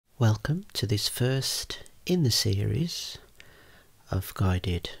Welcome to this first in the series of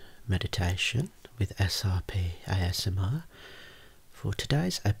guided meditation with SRP ASMR. For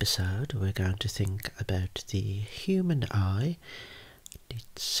today's episode we're going to think about the human eye,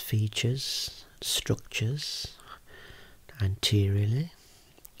 its features, structures, anteriorly,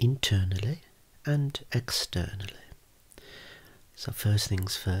 internally and externally. So first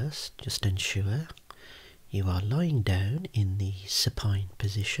things first, just ensure you are lying down in the supine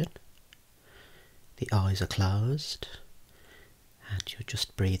position. The eyes are closed and you're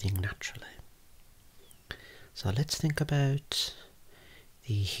just breathing naturally. So let's think about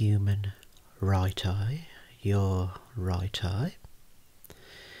the human right eye, your right eye.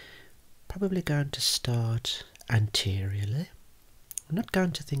 Probably going to start anteriorly. I'm not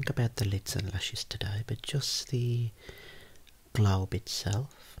going to think about the lids and lashes today, but just the globe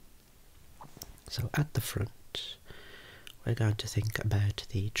itself. So at the front, we're going to think about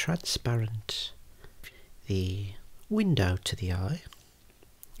the transparent, the window to the eye,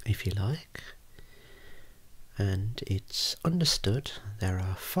 if you like. And it's understood there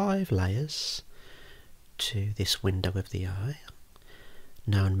are 5 layers to this window of the eye,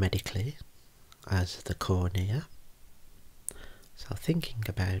 known medically as the cornea. So thinking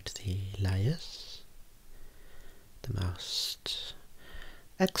about the layers, the most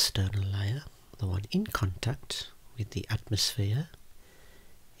external layer, the one in contact with the atmosphere,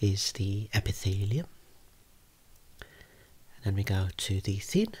 is the epithelium. And then we go to the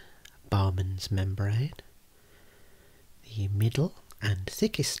thin Bowman's membrane. The middle and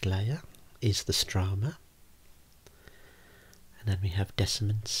thickest layer is the stroma. And then we have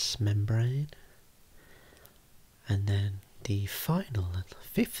Descement's membrane. And then the final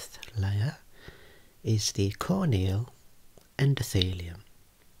 5th layer is the corneal endothelium.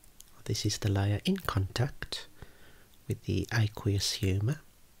 This is the layer in contact with the aqueous humour,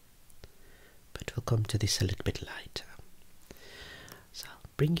 but we'll come to this a little bit later. So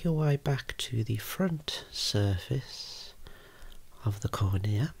bring your way back to the front surface of the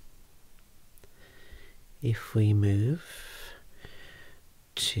cornea. If we move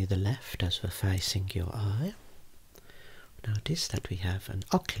to the left as we're facing your eye, notice that we have an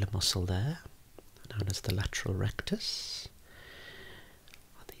ocular muscle there, known as the lateral rectus.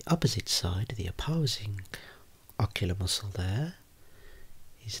 The opposite side, the opposing ocular muscle there,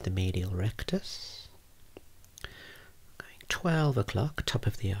 is the medial rectus. Going 12 o'clock, top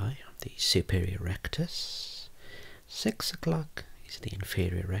of the eye, the superior rectus. 6 o'clock is the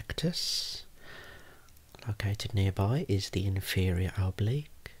inferior rectus. Located nearby is the inferior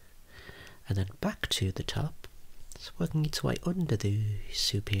oblique. And then back to the top, so working its way under the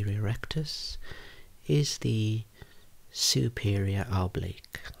superior rectus, is the superior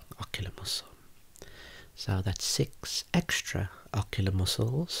oblique ocular muscle. So that's 6 extra ocular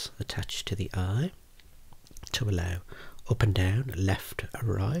muscles attached to the eye to allow up and down, left and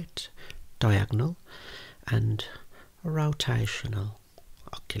right, diagonal and rotational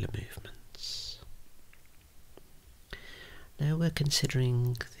ocular movements. Now we're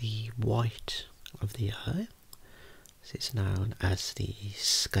considering the white of the eye. This is known as the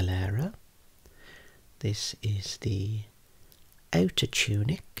sclera. This is the outer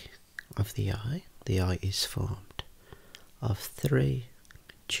tunic of the eye. The eye is formed of 3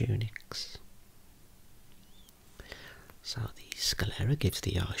 tunics. So the sclera gives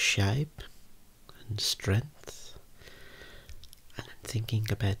the eye shape and strength. And then thinking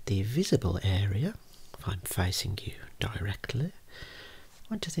about the visible area, if I'm facing you directly, I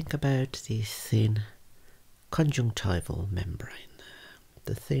want to think about the thin conjunctival membrane there.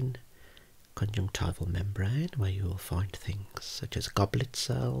 The thin conjunctival membrane, where you will find things such as goblet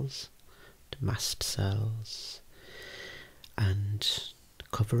cells, mast cells, and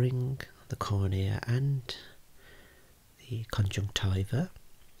covering the cornea and the conjunctiva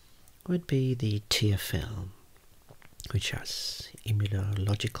would be the tear film, which has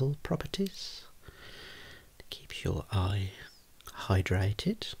immunological properties. It keeps your eye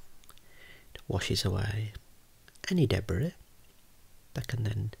hydrated, it washes away any debris that can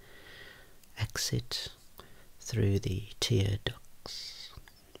then exit through the tear ducts,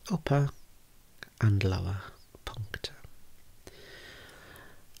 upper and lower puncta.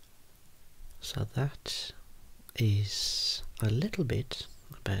 So that is a little bit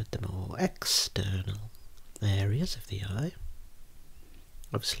about the more external areas of the eye.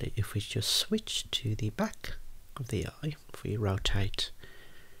 Obviously, if we just switch to the back of the eye, if we rotate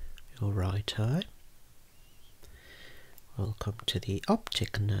your right eye, we'll come to the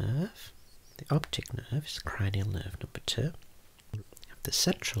optic nerve. The optic nerve is cranial nerve number 2. You have the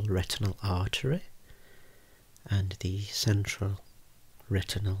central retinal artery and the central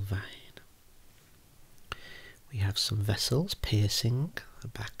retinal vein. We have some vessels piercing the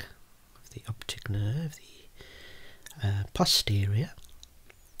back of the optic nerve, the posterior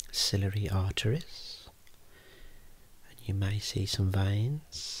ciliary arteries, and you may see some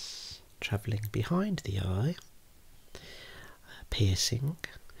veins travelling behind the eye, piercing,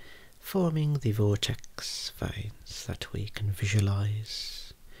 forming the vortex veins that we can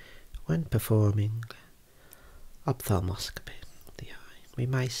visualise when performing ophthalmoscopy of the eye. We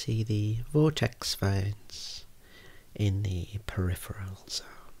may see the vortex veins in the peripheral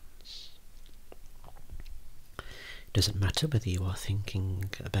zones. It doesn't matter whether you are thinking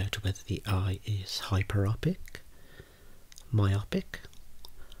about whether the eye is hyperopic, myopic,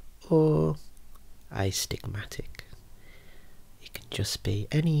 or astigmatic. It can just be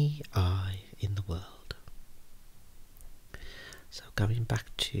any eye in the world. So going back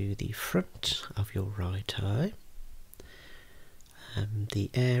to the front of your right eye, the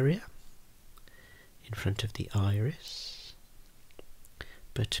area in front of the iris,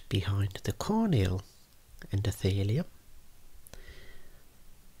 but behind the corneal endothelium,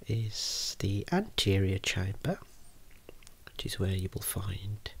 is the anterior chamber, which is where you will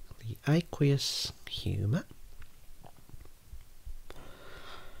find the aqueous humour.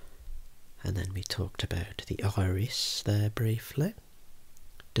 And then we talked about the iris there briefly.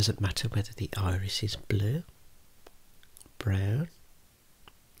 Doesn't matter whether the iris is blue, brown,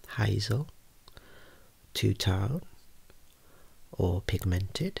 hazel, two-tone, or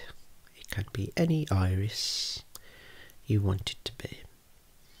pigmented. It can be any iris you want it to be.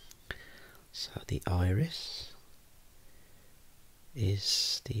 So the iris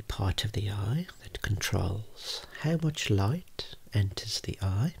is the part of the eye that controls how much light enters the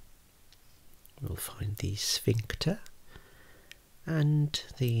eye. We'll find the sphincter and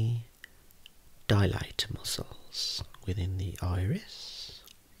the dilator muscles within the iris.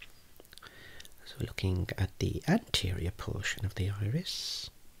 So we're looking at the anterior portion of the iris.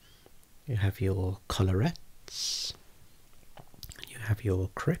 You have your collarettes, you have your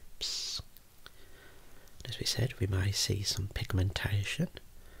crypts. As we said, we may see some pigmentation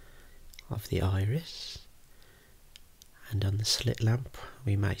of the iris, and on the slit lamp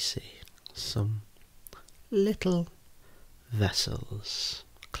we may see some little vessels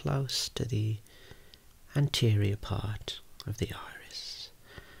close to the anterior part of the iris,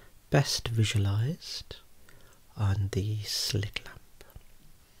 best visualised on the slit lamp.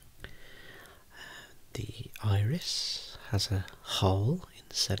 The iris has a hole in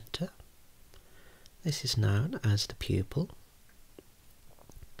the centre. This is known as the pupil.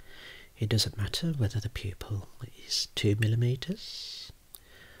 It doesn't matter whether the pupil is 2 millimeters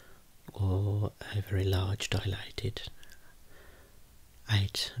or a very large dilated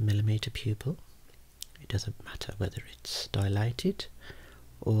 8 millimeter pupil. It doesn't matter whether it's dilated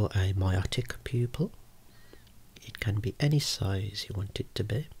or a myotic pupil. It can be any size you want it to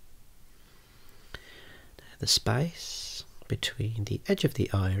be. The space between the edge of the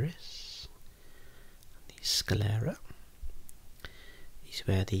iris and the sclera is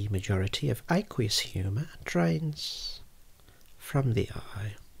where the majority of aqueous humour drains from the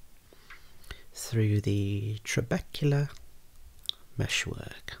eye through the trabecular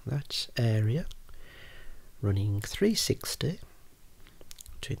meshwork. That's area running 360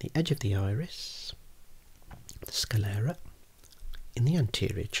 between the edge of the iris, the sclera, in the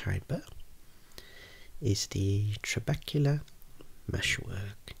anterior chamber is the trabecular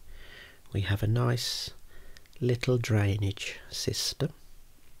meshwork. We have a nice little drainage system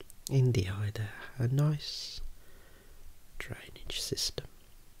in the eye there, a nice drainage system.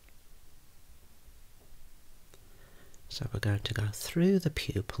 So we're going to go through the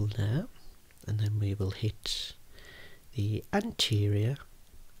pupil now, and then we will hit the anterior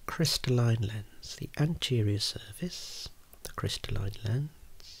crystalline lens, the anterior surface, the crystalline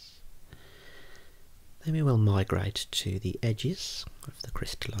lens. Then we will migrate to the edges of the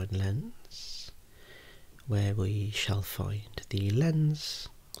crystalline lens, where we shall find the lens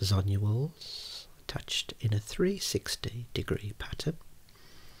zonules attached in a 360-degree pattern,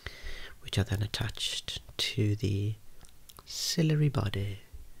 which are then attached to the ciliary body.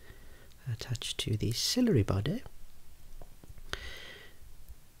 Attached to the ciliary body.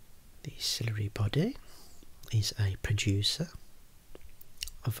 The ciliary body is a producer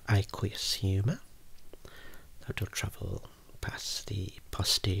of aqueous humour that will travel past the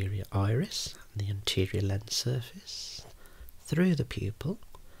posterior iris and the anterior lens surface, through the pupil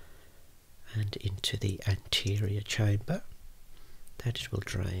and into the anterior chamber. That it will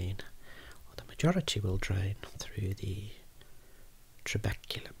drain, or the majority will drain, through the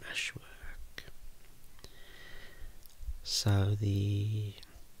trabecular meshwork. So the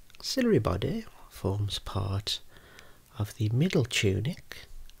ciliary body forms part of the middle tunic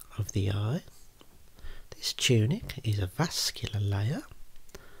of the eye. This tunic is a vascular layer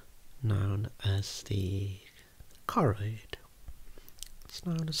known as the choroid. It's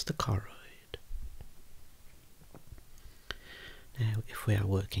known as the choroid. Now, if we are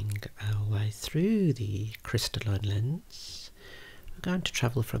working our way through the crystalline lens, we're going to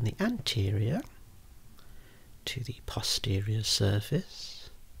travel from the anterior to the posterior surface,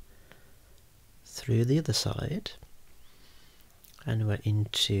 through the other side, and we're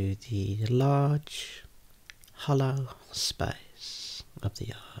into the large hollow space of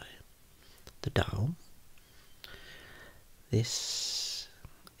the eye, the dome. This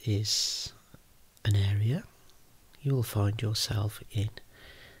is an area you will find yourself in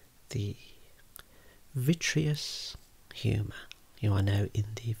the vitreous humour. You are now in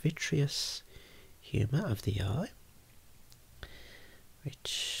the vitreous humour of the eye,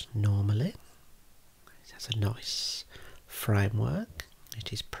 which normally has a nice framework.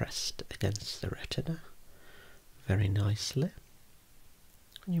 It is pressed against the retina very nicely,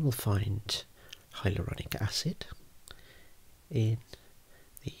 and you will find hyaluronic acid in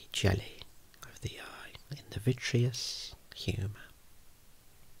the jelly of the eye, in the vitreous humour.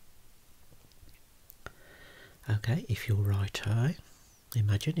 Okay, if your right eye,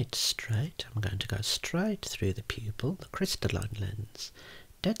 imagine it's straight. I'm going to go straight through the pupil, the crystalline lens,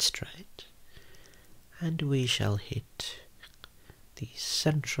 dead straight, and we shall hit the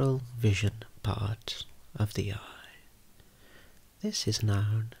central vision part of the eye. This is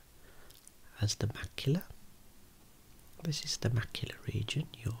known as the macula. This is the macular region,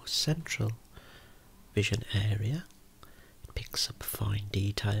 your central vision area. It picks up fine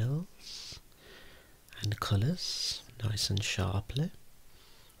details and colours nice and sharply.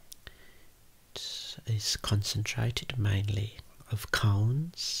 It is concentrated mainly of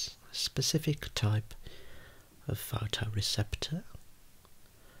cones, a specific type of photoreceptor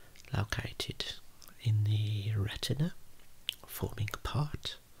located in the retina, forming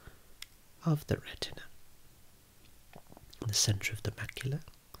part of the retina. In the centre of the macula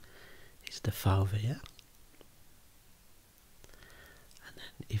is the fovea, and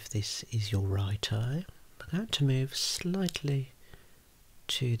then if this is your right eye, we're going to move slightly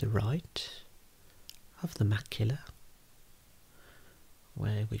to the right of the macula,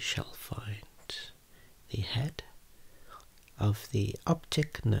 where we shall find the head of the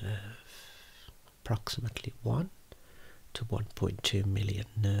optic nerve. Approximately 1 to 1.2 million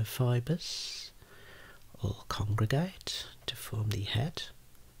nerve fibres all congregate to form the head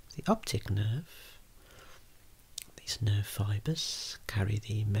of the optic nerve. These nerve fibres carry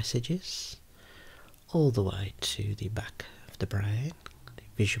the messages all the way to the back of the brain, the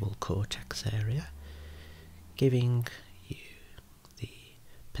visual cortex area, giving you the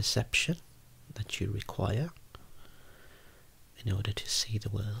perception that you require in order to see the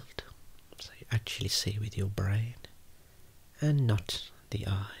world. So you actually see with your brain and not the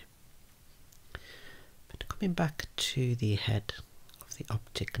eye. But coming back to the head of the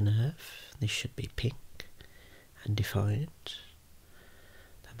optic nerve, this should be pink and defined.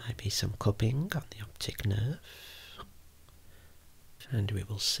 There may be some cupping on the optic nerve, and we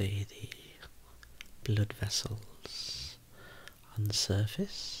will see the blood vessels on the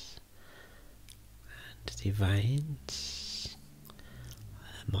surface and the veins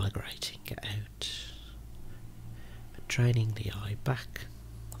migrating out, but draining the eye back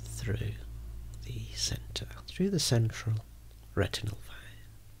through the centre, through the central retinal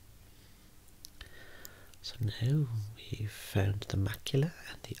vein. So now we've found the macula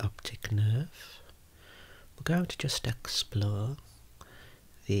and the optic nerve, we're going to just explore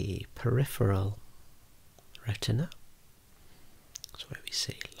the peripheral retina. That's where we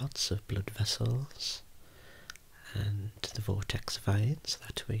see lots of blood vessels and the vortex veins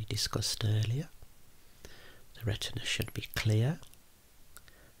that we discussed earlier. The retina should be clear,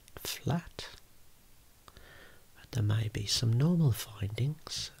 flat, but there may be some normal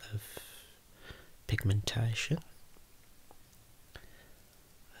findings of pigmentation.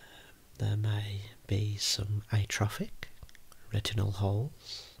 There may be some atrophic retinal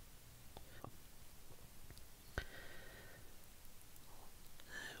holes.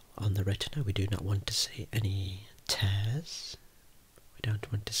 On the retina we do not want to see any tears, we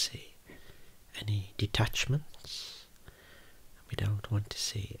don't want to see any detachments, we don't want to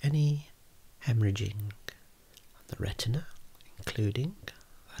see any hemorrhaging on the retina, including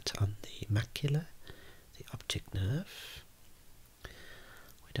that on the macula, the optic nerve.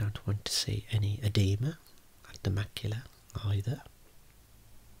 We don't want to see any edema at the macula either.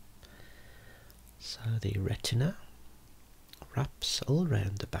 So the retina wraps all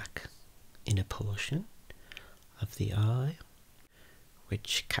round the back inner portion of the eye,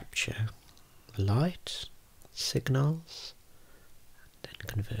 which capture the light signals and then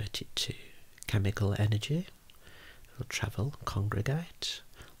convert it to chemical energy. It will travel, congregate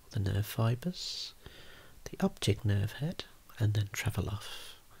the nerve fibres, the optic nerve head, and then travel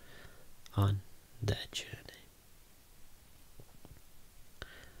off on their journey.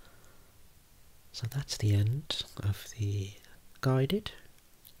 So that's the end of the guided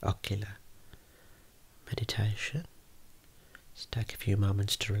ocular meditation. Just take a few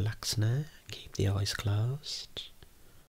moments to relax now, keep the eyes closed.